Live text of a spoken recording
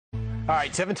All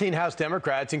right, 17 House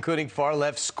Democrats, including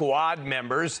far-left squad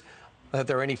members, that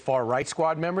there are any far-right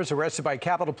squad members, arrested by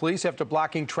Capitol Police after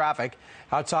blocking traffic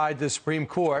outside the Supreme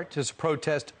Court to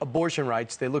protest abortion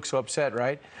rights. They look so upset,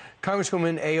 right?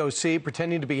 Congresswoman AOC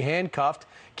pretending to be handcuffed,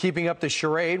 keeping up the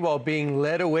charade while being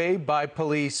led away by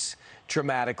police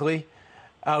dramatically.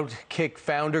 OutKick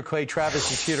founder Clay Travis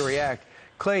is here to react.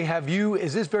 Clay,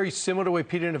 is this very similar to the way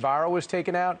Peter Navarro was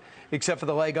taken out, except for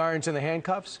the leg irons and the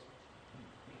handcuffs?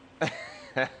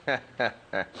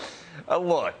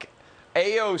 Look,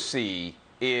 AOC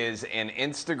is an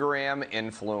Instagram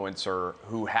influencer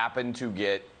who happened to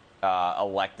get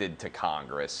elected to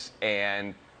Congress.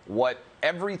 And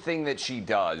everything that she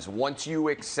does, once you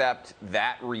accept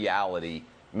that reality,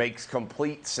 makes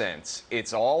complete sense.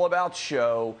 It's all about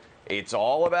show. It's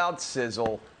all about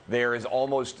sizzle. There is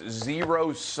almost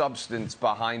zero substance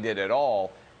behind it at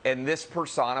all. And this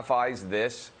personifies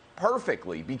this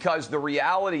perfectly, because the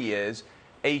reality is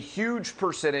a huge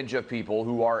percentage of people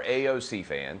who are AOC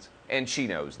fans, and she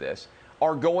knows this,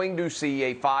 are going to see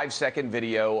a 5-second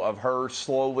video of her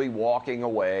slowly walking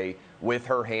away with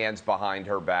her hands behind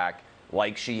her back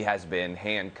like she has been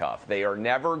handcuffed. They are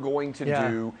never going to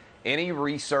do any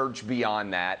research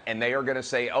beyond that, and they are going to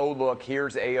say, oh, look,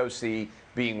 here's AOC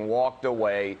being walked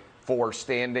away for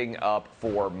standing up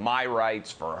for my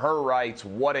rights, for her rights.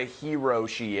 What a hero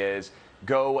she is.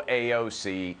 Go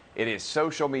AOC. It is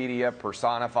social media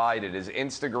personified. It is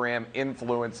Instagram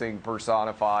influencing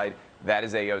personified. That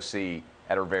is AOC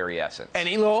at her very essence. And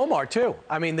Elo Omar, too.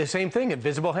 I mean, the same thing,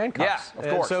 invisible handcuffs. Yeah, of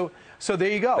course. So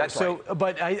there you go. That's right.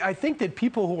 But I think that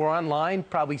people who are online,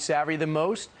 probably savvy the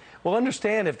most, will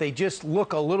understand if they just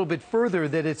look a little bit further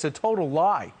that it's a total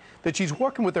lie, that she's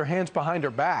working with her hands behind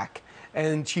her back,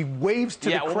 and she waves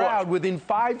to the crowd within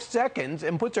 5 seconds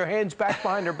and puts her hands back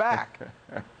behind her back.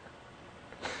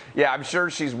 Yeah, I'm sure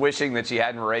she's wishing that she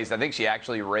hadn't raised. I think she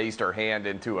actually raised her hand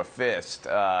into a fist,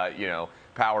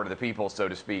 power to the people, so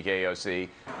to speak, AOC.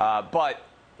 But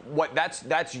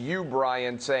that's you,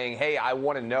 Brian, saying, hey, I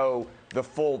want to know the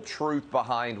full truth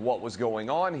behind what was going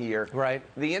on here. Right.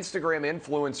 The Instagram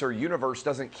influencer universe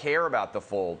doesn't care about the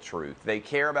full truth. They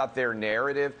care about their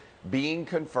narrative being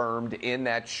confirmed in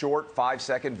that short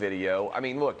 5-second video. I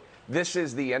mean, look, this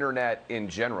is the internet in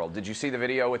general. Did you see the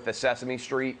video with the Sesame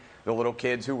Street, the little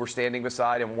kids who were standing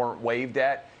beside and weren't waved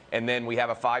at? And then we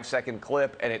have a 5-second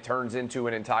clip, and it turns into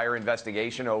an entire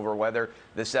investigation over whether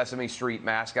the Sesame Street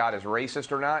mascot is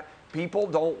racist or not. People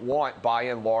don't want, by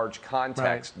and large,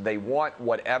 context. Right. They want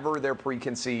whatever their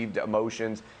preconceived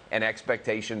emotions and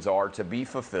expectations are to be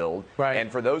fulfilled. Right.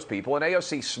 And for those people, and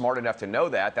AOC's smart enough to know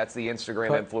that, that's the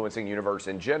Instagram influencing universe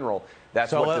in general.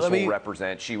 That's what this will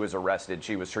represent. She was arrested.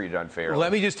 She was treated unfairly.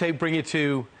 Let me just bring you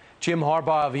to Jim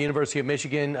Harbaugh of the University of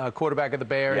Michigan, quarterback of the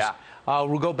Bears. Yeah.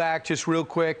 We'll go back just real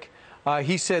quick.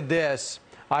 He said this: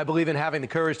 I believe in having the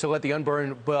courage to let the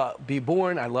unborn be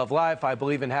born. I love life. I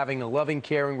believe in having a loving,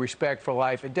 caring respect for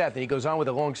life and death. And he goes on with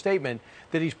a long statement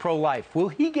that he's pro-life. Will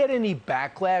he get any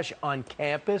backlash on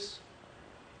campus?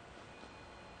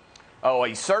 Oh,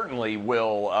 he certainly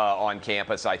will on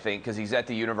campus, I think, because he's at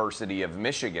the University of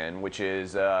Michigan, which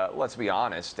is, let's be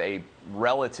honest, a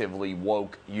relatively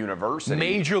woke university.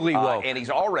 Majorly woke. And he's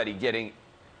already getting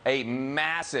a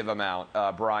massive amount,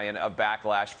 Brian, of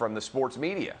backlash from the sports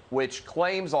media, which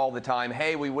claims all the time,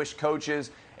 hey, we wish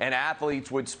coaches and athletes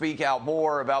would speak out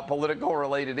more about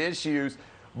political-related issues.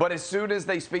 But as soon as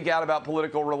they speak out about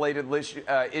political-related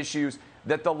issues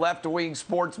that the left-wing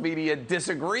sports media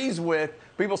disagrees with,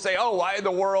 people say, oh, why in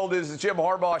the world is Jim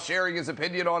Harbaugh sharing his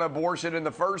opinion on abortion in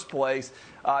the first place?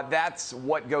 That's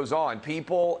what goes on.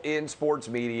 People in sports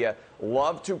media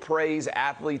love to praise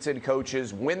athletes and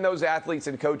coaches when those athletes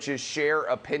and coaches share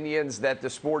opinions that the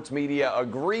sports media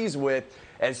agrees with.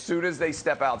 As soon as they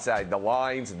step outside the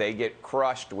lines, they get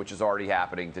crushed, which is already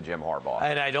happening to Jim Harbaugh.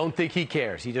 And I don't think he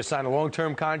cares. He just signed a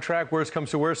long-term contract. Worst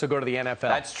comes to worst, he'll go to the NFL.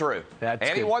 That's true.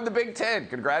 He won the Big Ten.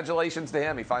 Congratulations to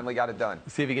him. He finally got it done.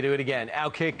 See if he can do it again.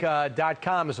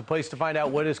 OutKick.com is a place to find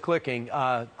out what is clicking.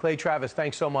 Clay Travis,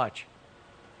 thanks so much.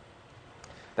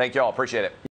 Thank you all. Appreciate it.